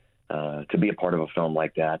 To be a part of a film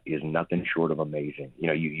like that is nothing short of amazing.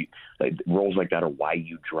 You roles like that are why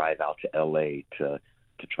you drive out to L.A. to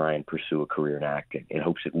try and pursue a career in acting in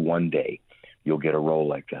hopes that one day you'll get a role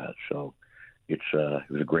like that. So it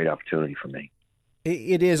was a great opportunity for me.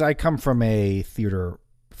 It is. I come from a theater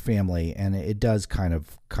family, and it does kind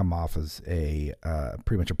of come off as a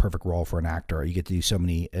pretty much a perfect role for an actor. You get to do so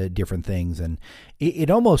many different things, and it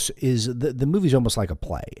almost is the movie's almost like a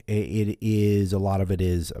play. It is, a lot of it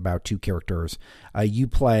is about two characters. You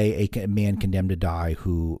play a man condemned to die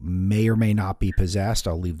who may or may not be possessed.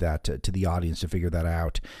 I'll leave that to the audience to figure that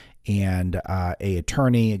out. And a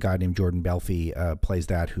attorney, a guy named Jordan Belfi, plays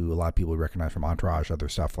that, who a lot of people would recognize from Entourage, other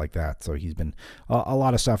stuff like that. So he's been a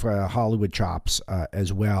lot of stuff, Hollywood chops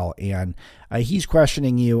as well. And he's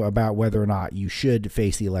questioning you about whether or not you should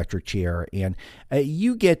face the electric chair. And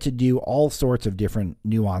you get to do all sorts of different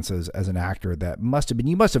nuances as an actor that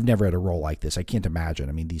you must have never had a role like this. I can't imagine.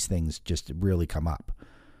 I mean, these things just really come up.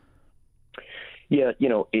 Yeah,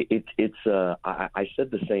 I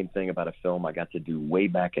said the same thing about a film I got to do way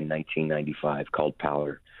back in 1995 called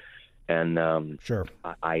Powder. And sure,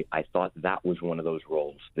 I thought that was one of those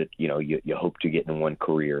roles that, you hope to get in one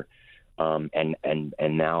career. And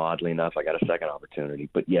now, oddly enough, I got a second opportunity.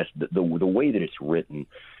 But yes, the way that it's written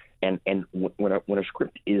when a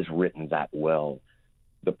script is written that well,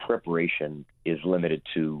 the preparation is limited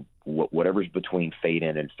to whatever's between fade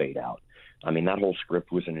in and fade out. I mean, that whole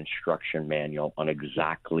script was an instruction manual on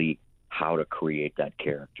exactly how to create that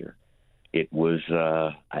character. It was,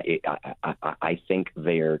 I think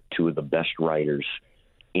they're two of the best writers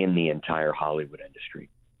in the entire Hollywood industry.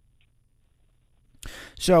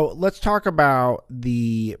 So let's talk about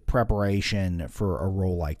the preparation for a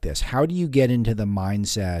role like this. How do you get into the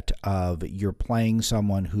mindset of you're playing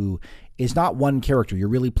someone who is not one character? You're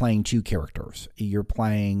really playing two characters. You're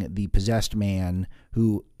playing the possessed man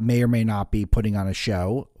who may or may not be putting on a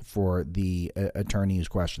show for the attorney who's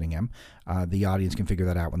questioning him. The audience can figure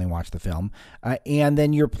that out when they watch the film. And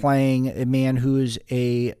then you're playing a man who's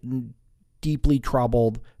a deeply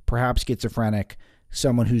troubled, perhaps schizophrenic,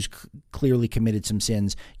 someone who's clearly committed some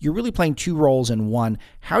sins. You're really playing two roles in one.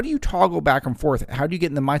 How do you toggle back and forth? How do you get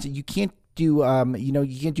in the mindset? You can't do,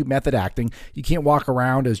 you can't do method acting. You can't walk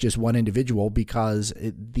around as just one individual because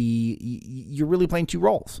you're really playing two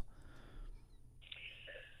roles.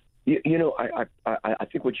 I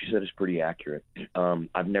think what you said is pretty accurate.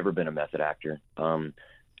 I've never been a method actor. On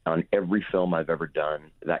every film I've ever done,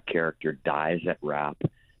 that character dies at wrap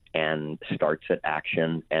and starts at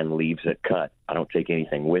action and leaves at cut. I don't take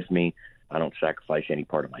anything with me. I don't sacrifice any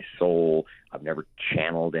part of my soul. I've never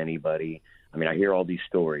channeled anybody. I mean, I hear all these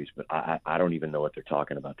stories, but I don't even know what they're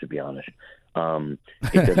talking about, to be honest. It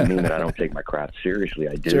doesn't mean that I don't take my craft seriously.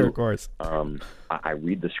 I do. Sure, of course. I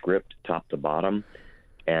read the script top to bottom,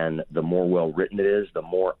 and the more well-written it is, the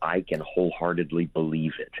more I can wholeheartedly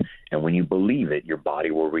believe it. And when you believe it, your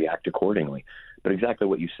body will react accordingly. But exactly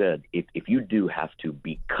what you said, if you do have to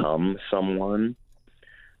become someone,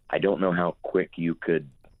 I don't know how quick you could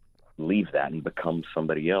leave that and become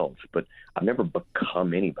somebody else. But I've never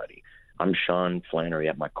become anybody. I'm Sean Flanery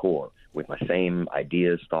at my core, with my same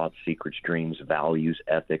ideas, thoughts, secrets, dreams, values,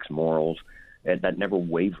 ethics, morals, and that never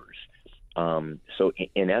wavers. So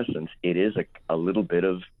in essence, it is a little bit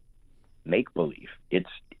of make-believe. It's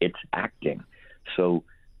acting. So,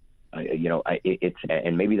 it's,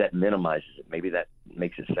 and maybe that minimizes it. Maybe that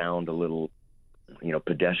makes it sound a little,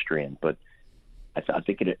 pedestrian. But I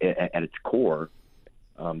think at its core,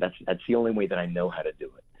 that's the only way that I know how to do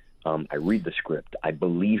it. I read the script. I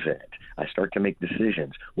believe in it. I start to make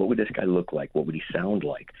decisions. What would this guy look like? What would he sound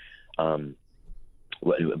like?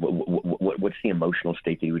 What's the emotional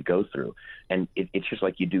state that he would go through? And it's just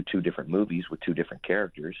like you do two different movies with two different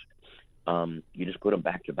characters. You just put them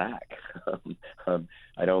back to back. I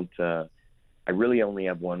really only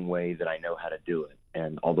have one way that I know how to do it.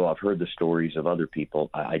 And although I've heard the stories of other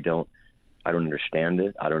people, I don't understand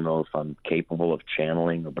it. I don't know if I'm capable of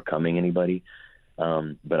channeling or becoming anybody.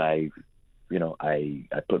 But I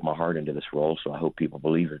put my heart into this role, so I hope people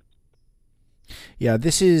believe it. Yeah,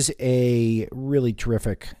 this is a really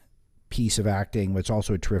terrific piece of acting, but it's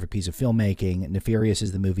also a terrific piece of filmmaking. Nefarious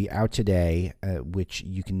is the movie out today, which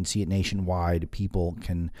you can see it nationwide. People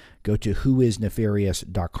can go to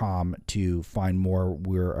whoisnefarious.com to find more.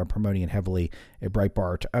 We're promoting it heavily at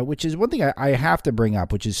Breitbart, which is one thing I have to bring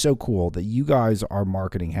up, which is so cool that you guys are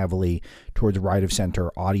marketing heavily towards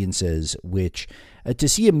right-of-center audiences, which to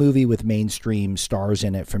see a movie with mainstream stars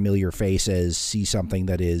in it, familiar faces, see something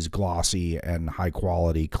that is glossy and high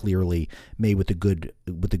quality, clearly made with a good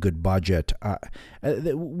budget.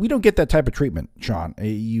 We don't get that type of treatment, Sean.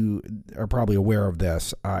 You are probably aware of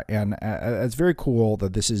this, and it's very cool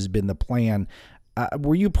that this has been the plan.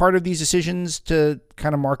 Were you part of these decisions to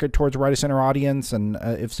kind of market towards a right-of-center audience? And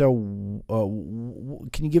if so,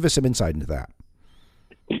 can you give us some insight into that?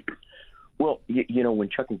 Well, when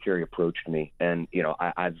Chuck and Carrie approached me, and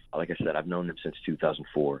I've like I said, I've known them since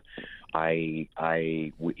 2004.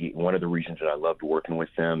 One of the reasons that I loved working with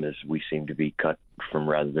them is we seem to be cut from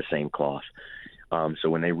rather the same cloth. So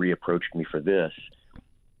when they reapproached me for this,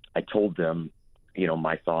 I told them,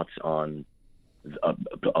 my thoughts on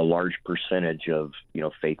a large percentage of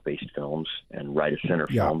faith-based films and right-of-center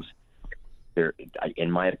films. They're, in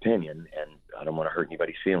my opinion, and I don't want to hurt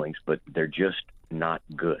anybody's feelings, but they're just not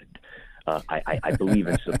good. I believe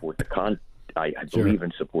in support the I believe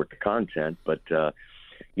in support the content, but I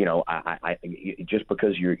just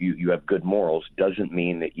because you have good morals doesn't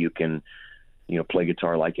mean that you can play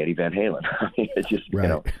guitar like Eddie Van Halen. I mean, it's just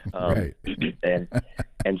right.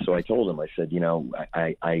 And so I told him, I said,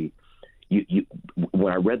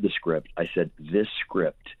 when I read the script, I said, this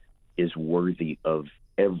script is worthy of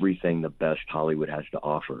everything the best Hollywood has to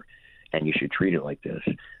offer, and you should treat it like this.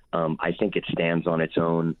 I think it stands on its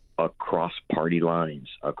own across party lines,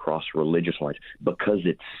 across religious lines, because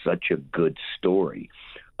it's such a good story.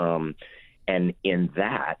 And in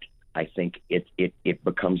that, I think it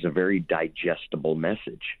becomes a very digestible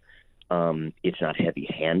message. It's not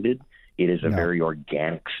heavy-handed. It is a very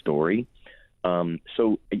organic story.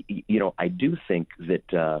 So, I do think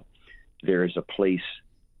that there is a place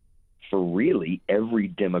for really every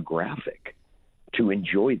demographic to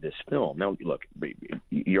enjoy this film. Now, look,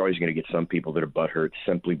 you're always going to get some people that are butthurt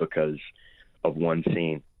simply because of one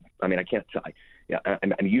scene. I mean, I can't tell. Yeah, I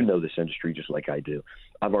mean, you know this industry just like I do.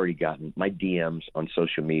 I've already gotten my DMs on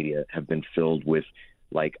social media have been filled with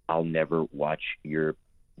like, "I'll never watch your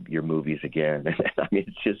movies again." I mean,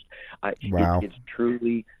 it's just, wow. It's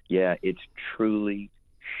truly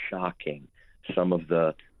shocking. Some of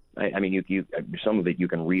the, I mean, you some of it you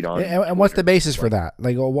can read on. And what's the basis for that?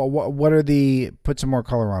 Like, what are put some more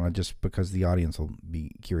color on it, just because the audience will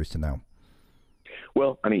be curious to know.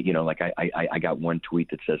 Well, I mean, like I got one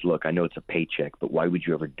tweet that says, "Look, I know it's a paycheck, but why would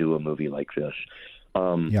you ever do a movie like this?"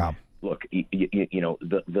 Yeah. Look,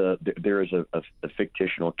 there is a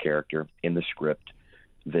fictional character in the script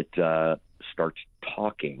that starts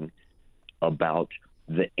talking about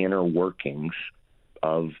the inner workings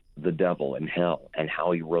of the devil and hell and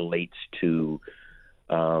how he relates to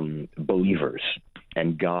believers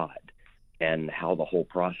and God and how the whole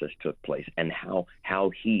process took place and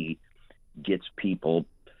how he gets people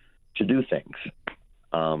to do things,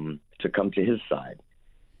 to come to his side.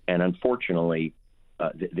 And unfortunately,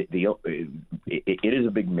 it is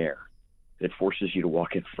a big mirror that forces you to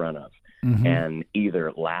walk in front of and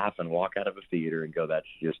either laugh and walk out of a theater and go, "That's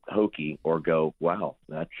just hokey," or go, "Wow,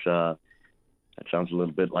 that sounds a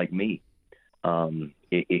little bit like me."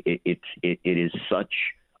 It is such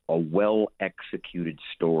a well-executed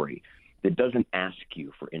story that doesn't ask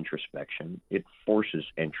you for introspection. It forces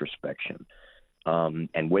introspection.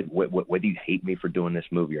 And whether you hate me for doing this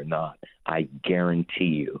movie or not, I guarantee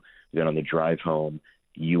you that on the drive home,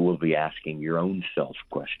 you will be asking your own self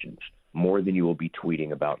questions more than you will be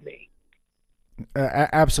tweeting about me.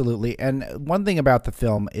 Absolutely. And one thing about the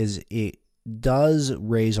film is it does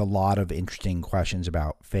raise a lot of interesting questions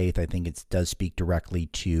about faith. I think it does speak directly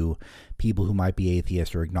to people who might be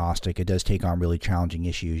atheist or agnostic. It does take on really challenging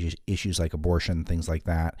issues like abortion, things like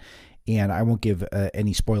that. And I won't give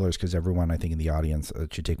any spoilers because everyone, I think, in the audience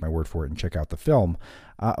should take my word for it and check out the film.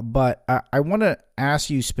 But I want to ask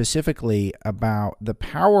you specifically about the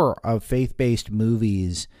power of faith-based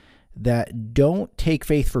movies that don't take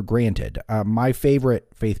faith for granted. My favorite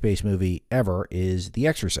faith-based movie ever is The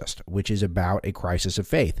Exorcist, which is about a crisis of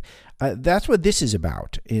faith. That's what this is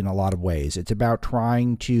about in a lot of ways. It's about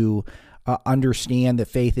trying to understand that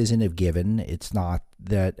faith isn't a given. It's not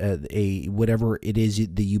that whatever it is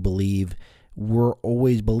that you believe, we're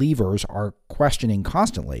always believers are questioning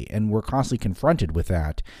constantly, and we're constantly confronted with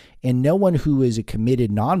that. And no one who is a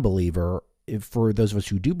committed non-believer, for those of us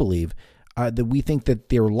who do believe, that we think that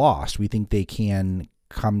they're lost. We think they can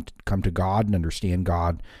come to God and understand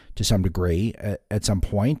God to some degree at some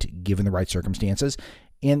point, given the right circumstances.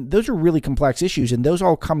 And those are really complex issues, and those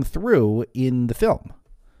all come through in the film.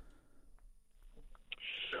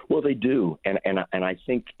 Well, they do, and I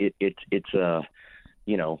think it's the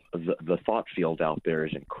thought field out there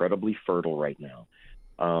is incredibly fertile right now.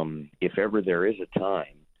 If ever there is a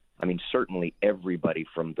time, I mean, certainly everybody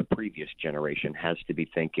from the previous generation has to be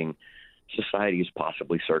thinking society is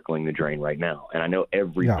possibly circling the drain right now. And I know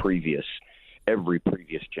every previous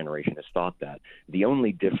generation has thought that. The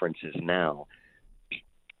only difference is now,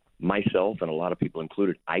 myself and a lot of people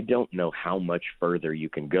included, I don't know how much further you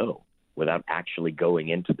can go without actually going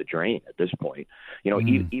into the drain at this point.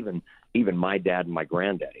 Even my dad and my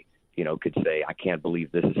granddaddy, could say, "I can't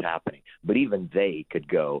believe this is happening." But even they could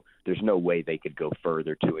go, there's no way they could go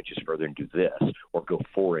further, 2 inches further and do this, or go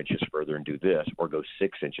 4 inches further and do this, or go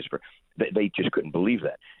 6 inches further. They just couldn't believe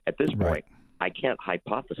that. At this point, I can't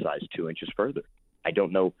hypothesize 2 inches further. I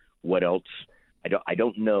don't know what else. I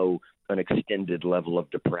don't know an extended level of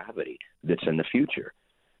depravity that's in the future.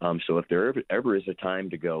 So if there ever is a time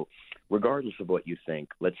to go, regardless of what you think,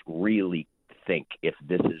 let's really think if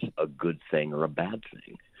this is a good thing or a bad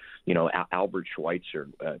thing. Albert Schweitzer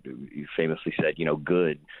famously said,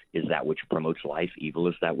 good is that which promotes life, evil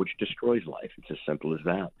is that which destroys life. It's as simple as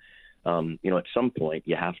that. At some point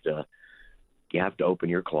you have to open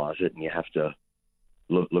your closet and you have to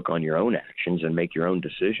look on your own actions and make your own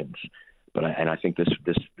decisions. But I think this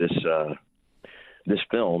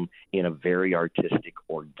film, in a very artistic,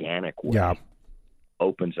 organic way,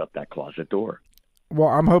 opens up that closet door. Well,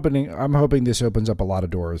 I'm hoping this opens up a lot of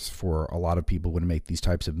doors for a lot of people when to make these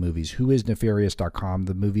types of movies. Who is Nefarious.com?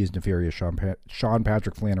 The movie is Nefarious. Sean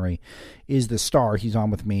Patrick Flanery is the star. He's on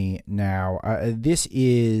with me now.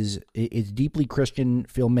 It's deeply Christian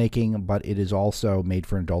filmmaking, but it is also made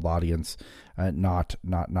for an adult audience, not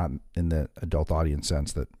in the adult audience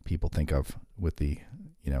sense that people think of with the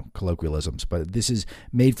colloquialisms. But this is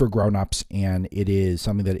made for grown-ups, and it is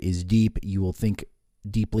something that is deep. You will think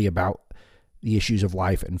deeply about the issues of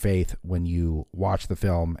life and faith when you watch the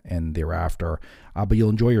film and thereafter, but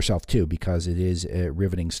you'll enjoy yourself too, because it is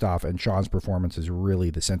riveting stuff, and Sean's performance is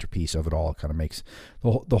really the centerpiece of it all. It kind of makes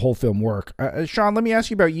the whole film work. Sean, let me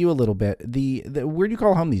ask you about you a little bit. Where do you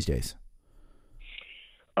call home these days?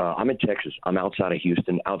 I'm in Texas. I'm outside of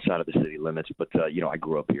Houston, outside of the city limits, but I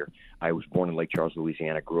grew up here. I was born in Lake Charles,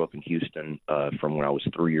 Louisiana. Grew up in Houston from when I was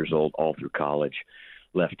 3 years old all through college.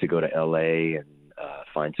 Left to go to L.A. and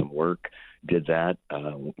find some work. Did that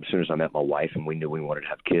as soon as I met my wife, and we knew we wanted to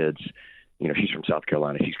have kids. She's from South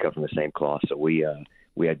Carolina. She's cut from the same cloth, so we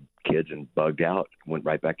had kids and bugged out. Went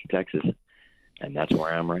right back to Texas, and that's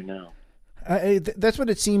where I am right now. That's what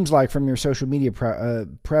it seems like from your social media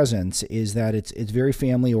presence, is that it's very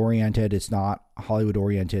family oriented. It's not Hollywood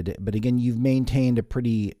oriented, but again, you've maintained a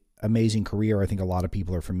pretty amazing career. I think a lot of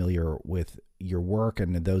people are familiar with your work,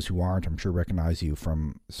 and those who aren't, I'm sure, recognize you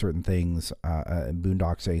from certain things.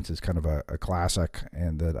 Boondock Saints is kind of a classic,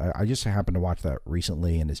 and that I just happened to watch that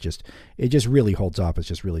recently, and it just really holds up. It's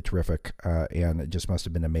just really terrific, and it just must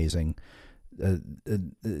have been amazing.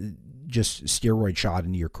 Just steroid shot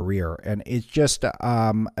into your career, and it's just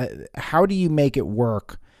how do you make it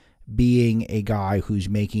work being a guy who's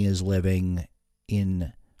making his living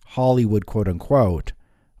in Hollywood, quote unquote,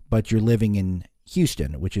 but you're living in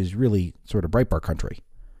Houston, which is really sort of Breitbart country?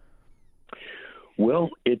 Well,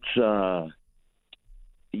 it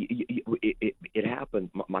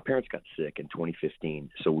happened. My parents got sick in 2015,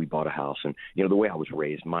 so we bought a house. And the way I was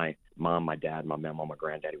raised, my mom, my dad, my mama, my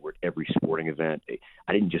granddaddy were at every sporting event.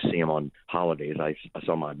 I didn't just see them on holidays. I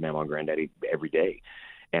saw my mama and granddaddy every day,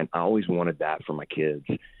 and I always wanted that for my kids.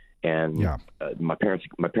 And my parents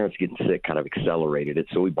getting sick kind of accelerated it.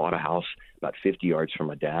 So we bought a house about 50 yards from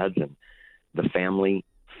my dad's, and the family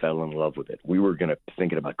fell in love with it. We were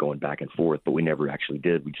thinking about going back and forth, but we never actually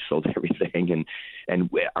did. We just sold everything, and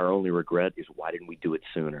our only regret is, why didn't we do it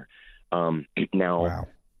sooner? Now, wow.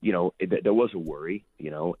 There was a worry.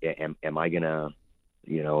 Am I gonna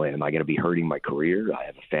be hurting my career? I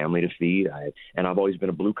have a family to feed. And I've always been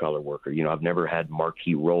a blue collar worker. I've never had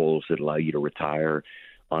marquee roles that allow you to retire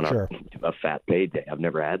on a fat payday. I've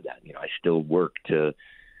never had that. I still work to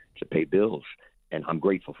pay bills, and I'm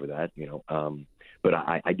grateful for that. But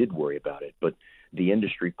I did worry about it. But the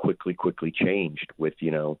industry quickly changed with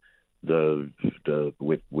the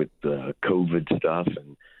COVID stuff,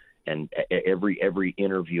 and every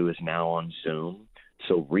interview is now on Zoom.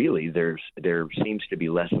 So really, there seems to be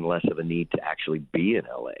less and less of a need to actually be in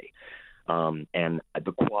LA, and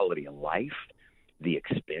the quality of life, the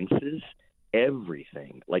expenses,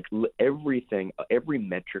 everything, every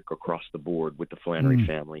metric across the board with the Flanery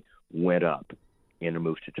family went up in a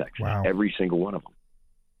move to Texas. Wow. Every single one of them.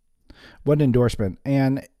 What an endorsement.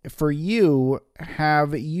 And for you,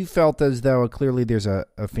 have you felt as though clearly there's a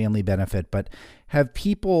family benefit, but have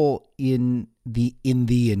people in the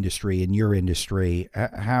industry, in your industry,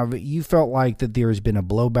 have you felt like that there's been a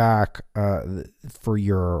blowback for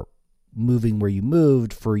your moving where you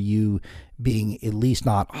moved, for you being at least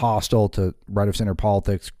not hostile to right of center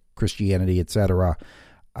politics, Christianity, etc.?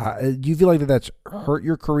 Do you feel like that's hurt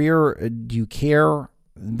your career? Do you care?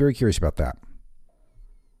 I'm very curious about that.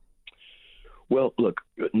 Well, look,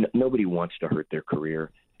 nobody wants to hurt their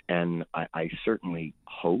career, and I certainly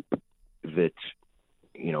hope that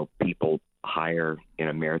people hire in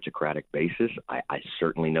a meritocratic basis. I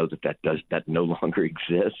certainly know that no longer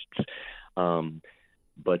exists.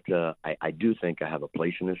 But I do think I have a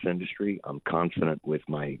place in this industry. I'm confident with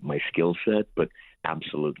my skill set, but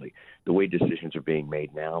absolutely, the way decisions are being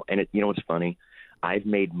made now. And it's funny. I've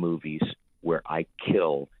made movies where I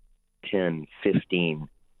kill 10, 15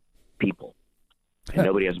 people, and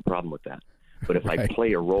nobody has a problem with that. But if I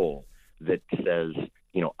play a role that says,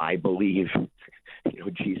 I believe,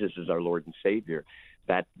 Jesus is our Lord and Savior,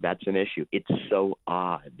 that's an issue. It's so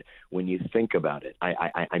odd when you think about it.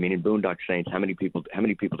 I mean, in Boondock Saints, how many people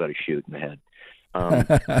did I shoot in the head?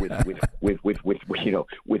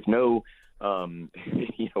 With no,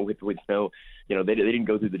 they didn't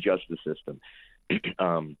go through the justice system.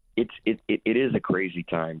 It is a crazy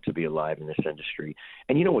time to be alive in this industry.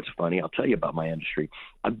 And you know what's funny? I'll tell you about my industry.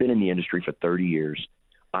 I've been in the industry for 30 years.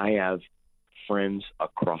 I have friends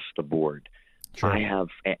across the board. Sure. I have,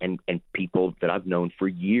 and people that I've known for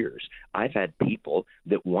years, I've had people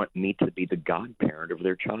that want me to be the godparent of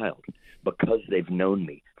their child because they've known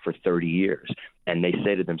me for 30 years. And they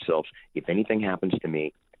say to themselves, if anything happens to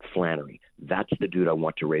me, Flanery, that's the dude I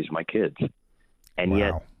want to raise my kids. And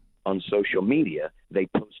yet on social media, they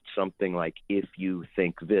post something like, if you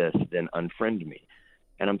think this, then unfriend me.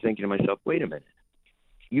 And I'm thinking to myself, wait a minute,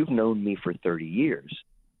 you've known me for 30 years.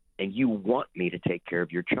 And you want me to take care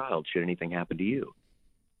of your child should anything happen to you.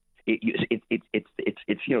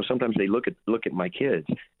 It's sometimes they look at my kids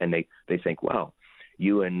and they think, wow,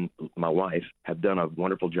 you and my wife have done a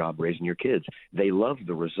wonderful job raising your kids. They love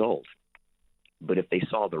the result, but if they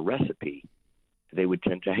saw the recipe, they would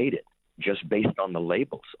tend to hate it just based on the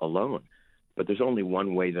labels alone. But there's only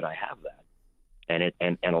one way that I have that,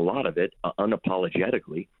 and a lot of it,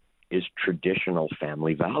 unapologetically, is traditional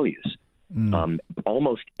family values.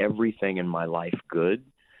 Almost everything in my life good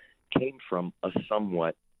came from a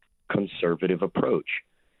somewhat conservative approach.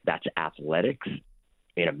 That's athletics,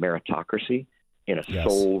 in a meritocracy, in a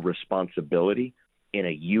sole responsibility, in a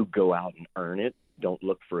you go out and earn it, don't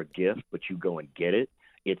look for a gift, but you go and get it.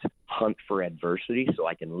 It's hunt for adversity so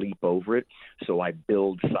I can leap over it, so I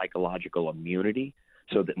build psychological immunity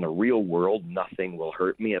so that in the real world nothing will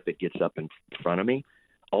hurt me if it gets up in front of me.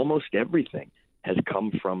 Almost everything has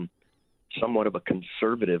come from somewhat of a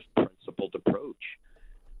conservative, principled approach,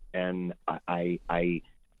 and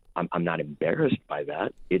I'm not embarrassed by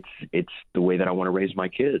that. It's the way that I want to raise my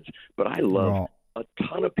kids. But I love a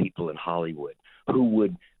ton of people in Hollywood who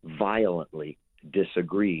would violently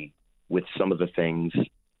disagree with some of the things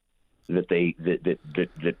that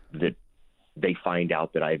they find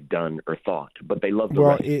out that I've done or thought, but they love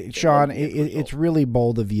the Sean, it's really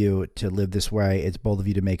bold of you to live this way. It's bold of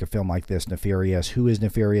you to make a film like this, Nefarious.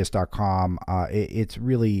 Whoisnefarious.com. It's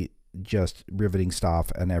really just riveting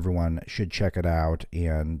stuff, and everyone should check it out,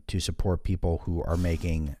 and to support people who are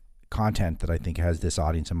making content that I think has this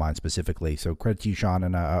audience in mind specifically. So credit to you, Sean,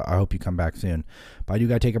 and I hope you come back soon. But I do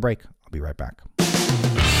got to take a break. I'll be right back.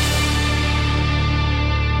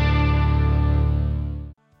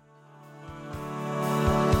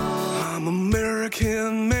 I'm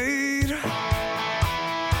American made.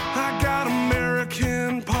 I got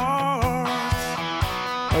American parts.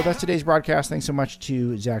 Oh, that's today's broadcast. Thanks so much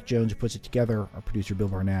to Zach Jones, who puts it together, our producer Bill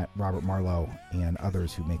Barnett, Robert Marlowe, and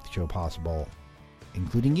others who make the show possible,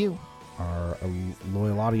 including you, our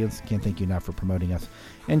loyal audience. Can't thank you enough for promoting us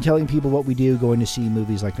and telling people what we do, going to see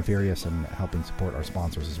movies like Nefarious, and helping support our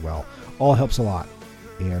sponsors as well. All helps a lot.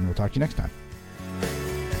 And we'll talk to you next time.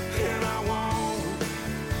 And I won't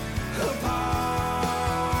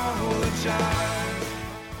apologize.